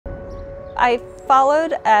I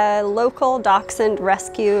followed a local dachshund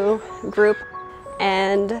rescue group,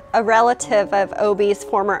 and a relative of Obie's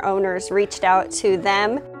former owners reached out to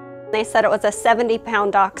them. They said it was a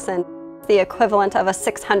 70-pound dachshund, the equivalent of a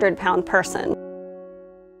 600-pound person.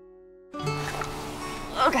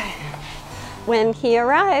 Okay. When he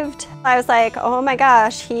arrived, I was like, oh my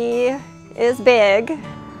gosh, he is big.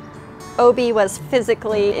 Obie was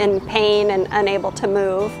physically in pain and unable to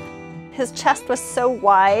move. His chest was so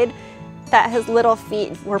wide that his little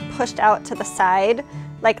feet were pushed out to the side,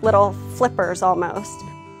 like little flippers almost.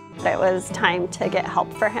 It was time to get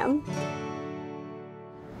help for him.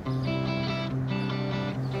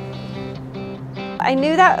 I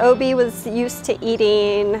knew that Obie was used to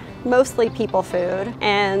eating mostly people food,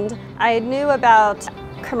 and I knew about a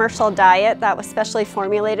commercial diet that was specially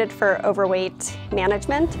formulated for overweight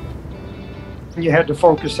management. You had to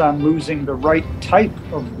focus on losing the right type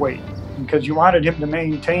of weight because you wanted him to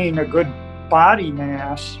maintain a good body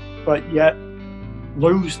mass, but yet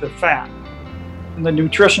lose the fat. And the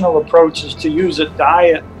nutritional approach is to use a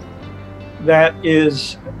diet that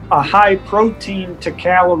is a high protein to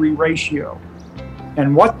calorie ratio.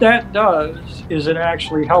 And what that does is it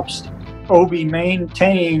actually helps Obie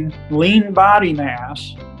maintain lean body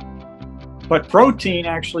mass, but protein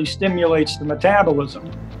actually stimulates the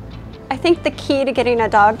metabolism. I think the key to getting a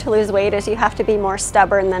dog to lose weight is you have to be more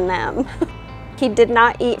stubborn than them. He did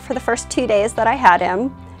not eat for the first 2 days that I had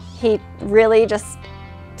him. He really just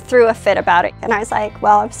threw a fit about it. And I was like,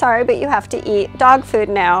 well, I'm sorry, but you have to eat dog food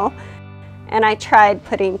now. And I tried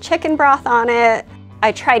putting chicken broth on it.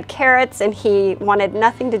 I tried carrots, and he wanted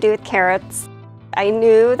nothing to do with carrots. I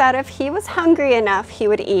knew that if he was hungry enough, he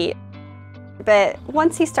would eat. But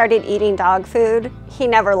once he started eating dog food, he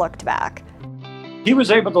never looked back. He was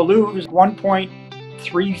able to lose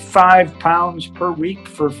 1.35 pounds per week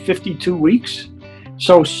for 52 weeks.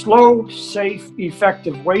 So slow, safe,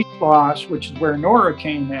 effective weight loss, which is where Nora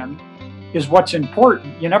came in, is what's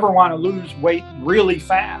important. You never want to lose weight really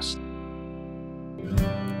fast.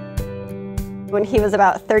 When he was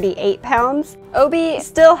about 38 pounds, Obie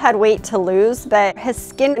still had weight to lose, but his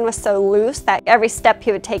skin was so loose that every step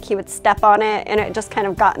he would take, he would step on it, and it just kind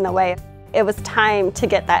of got in the way. It was time to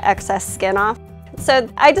get that excess skin off. So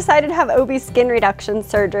I decided to have Obie's skin reduction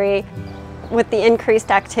surgery. With the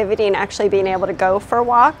increased activity and actually being able to go for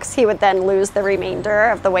walks, he would then lose the remainder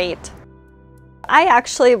of the weight. I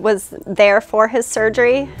actually was there for his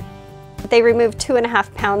surgery. They removed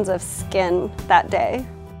 2.5 pounds of skin that day.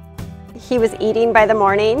 He was eating by the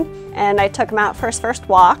morning, and I took him out for his first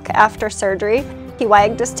walk after surgery. He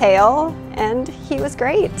wagged his tail, and he was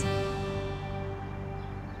great.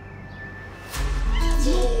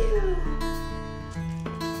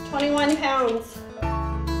 21 pounds.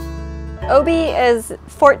 Obie is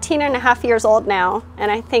 14.5 years old now,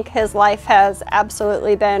 and I think his life has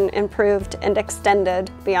absolutely been improved and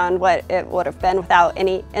extended beyond what it would have been without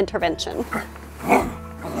any intervention.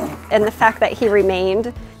 And the fact that he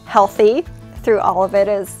remained healthy through all of it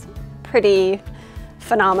is pretty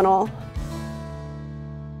phenomenal.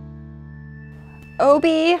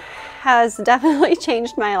 Obie has definitely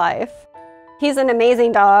changed my life. He's an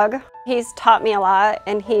amazing dog. He's taught me a lot,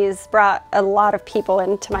 and he's brought a lot of people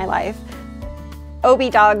into my life. Obie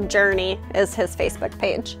Dog Journey is his Facebook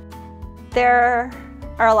page. There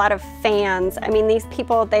are a lot of fans. I mean, these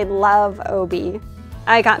people, they love Obie.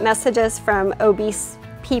 I got messages from obese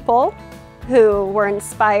people who were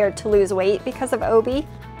inspired to lose weight because of Obie,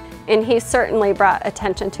 and he certainly brought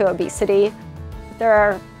attention to obesity. There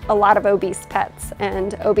are a lot of obese pets,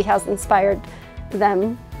 and Obie has inspired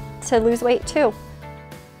them to lose weight too.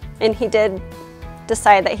 And he did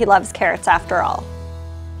decide that he loves carrots after all.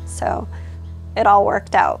 So it all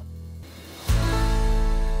worked out.